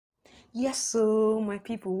Yes, so my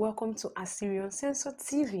people, welcome to Assyrian Censor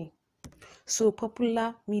TV. So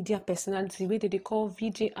popular media personality wey they call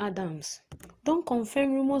VJ Adams don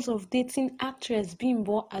confirm rumors of dating actress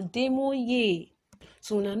Bimbo Ademoye.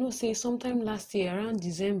 So una know say sometime last year around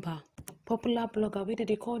December, popular blogger wey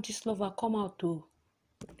they call Gistlover come out too.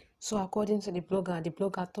 So according to the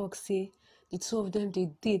blogger talk say the two of them they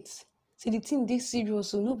date. Say the thing dey serious,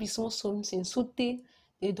 so no be small something. So they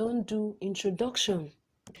don't do introduction.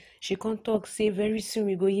 She come talk say very soon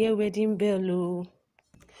we go hear wedding bell oh.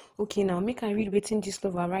 Okay, now make I read wetin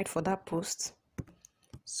Gistlover write for that post.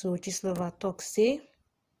 So Gistlover talk say,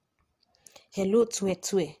 hello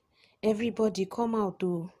Tue. Everybody come out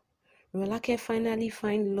oh. Rolake finally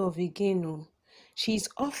find love again oh. She's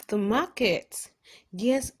off the market.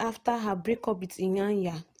 Years after her breakup with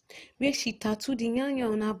Inyanya, where she tattooed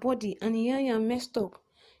Inyanya on her body and Inyanya messed up,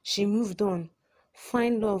 she moved on.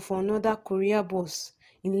 Find love for another career boss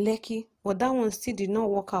in Lekki, but that one still did not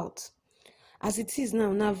work out. As it is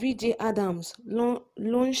now VJ Adams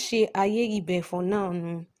lon she Ayeribe for now.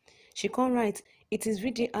 No. She can't write, it is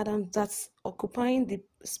VJ Adams that's occupying the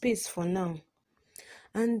space for now.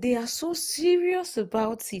 And they are so serious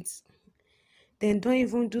about it. They don't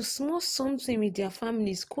even do small something with their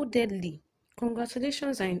families codedly.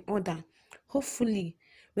 Congratulations are in order. Hopefully,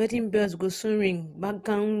 wedding bells go soon ring.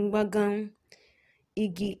 Bagang.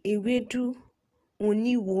 Igi ewedu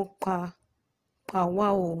oni woka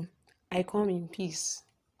pawao. I come in peace.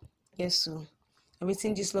 Yes, so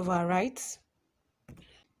everything Gistlover writes.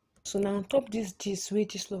 So now on top this gist wey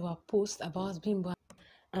Gistlover post about Bimbo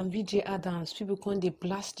and VJ Adams, people come dey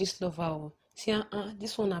blast Gistlover. Say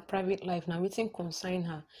this one a private life now. Wetin concern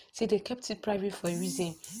her. Say they kept it private for a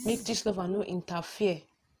reason. Make Gistlover no interfere.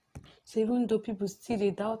 So even though people still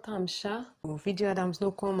dey doubt am, VJ Adams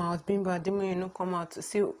no come out, Bimbo Ademoye no come out to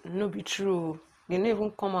say no be true. They no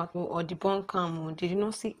even come out or debunk am. They did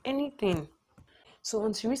not see anything. So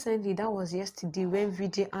until recently, that was yesterday, when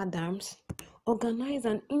VJ Adams organized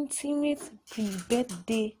an intimate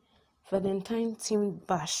pre-birthday Valentine themed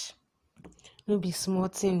bash. No be small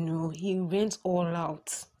thing, no. He went all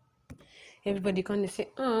out. Everybody kind of say,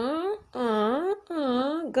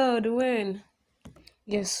 God, when?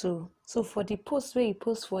 Yes, so for the post where he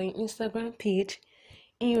posts for his Instagram page,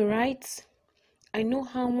 he writes, I know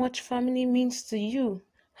how much family means to you.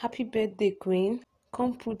 Happy birthday, Queen.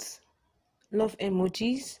 Come put love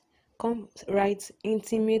emojis. Come write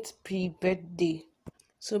intimate pre-birthday.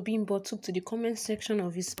 So Bimbo took to the comment section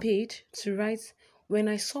of his page to write, when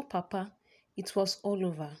I saw Papa, it was all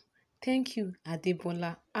over. Thank you,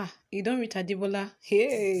 Adebola. You don't reach Adebola.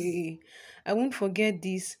 Hey, I won't forget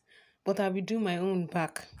this, but I will do my own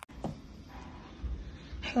back.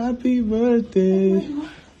 Happy birthday.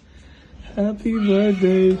 Happy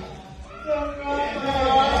birthday.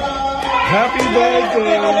 Happy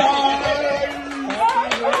birthday.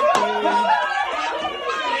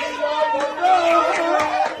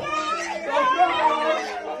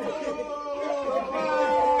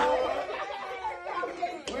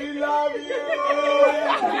 Love you.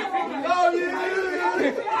 Love you.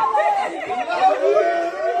 Love you.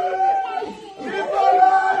 People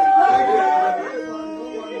love you.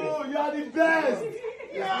 You are the best.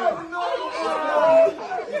 Yeah.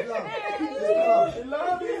 We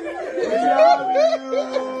love you.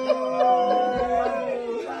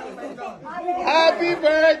 Happy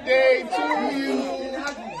birthday to you.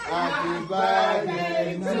 Happy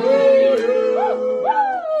birthday to you.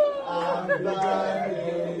 Happy birthday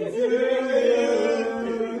to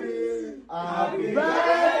you. Happy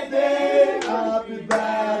birthday, happy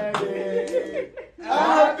birthday,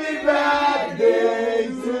 happy birthday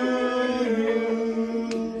to you.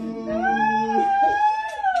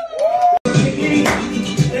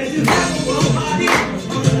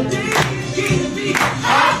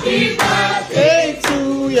 Happy birthday to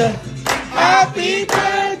you. Happy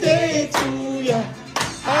birthday to you.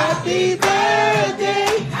 Happy birthday.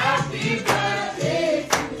 Happy birthday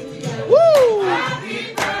to you. Woo! Happy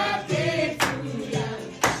birthday to you.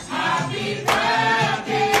 Happy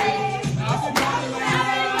birthday.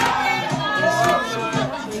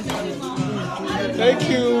 Thank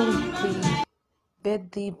you.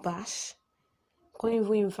 Birthday bash. Can't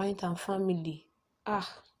even invite our family.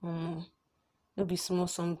 No be small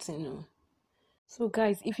something, no. So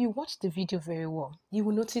guys, if you watch the video very well, you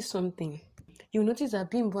will notice something. You will notice that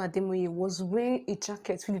Bimbo Ademoye was wearing a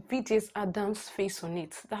jacket with VJ Adams' face on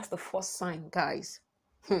it. That's the first sign, guys.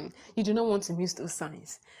 You do not want to miss those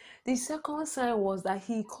signs. The second sign was that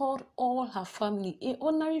he called all her family. An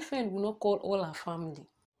ordinary friend will not call all her family.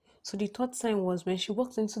 So the third sign was when she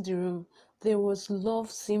walked into the room, there was love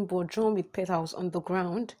symbol drawn with petals on the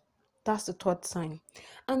ground. That's the third sign.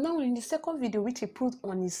 And now in the second video, which he put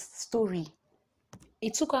on his story, he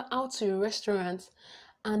took her out to a restaurant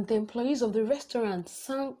and the employees of the restaurant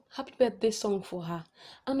sang happy birthday song for her.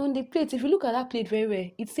 And on the plate, if you look at that plate very well,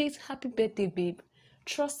 it says happy birthday, babe.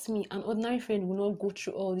 Trust me, an ordinary friend will not go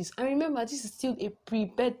through all this. And remember, this is still a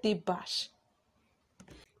pre-birthday bash.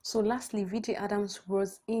 So lastly, VJ Adams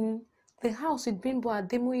was in the house with Bimbo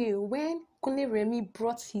Ademoye when Kunle Remy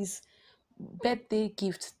brought his birthday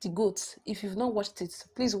gift, the goat. If you've not watched it,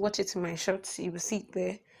 please watch it in my shorts. You will see it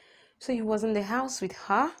there. So he was in the house with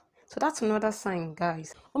her. So that's another sign,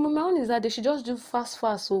 guys. My own is that they should just do fast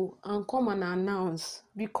and come and announce,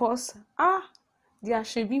 because there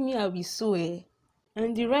should be me, I will so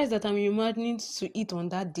and the rice that I'm imagining to eat on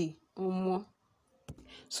that day more.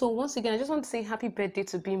 So once again, I just want to say happy birthday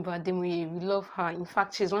to Bimbo Ademoye. We love her. In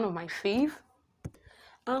fact, she's one of my fave.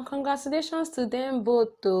 And congratulations to them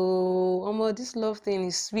both though. This love thing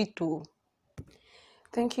is sweet though.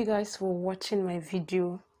 Thank you guys for watching my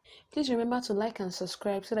video. Please remember to like and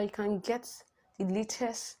subscribe so that you can get the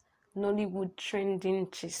latest Nollywood trending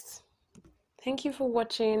gist. Thank you for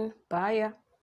watching. Bye.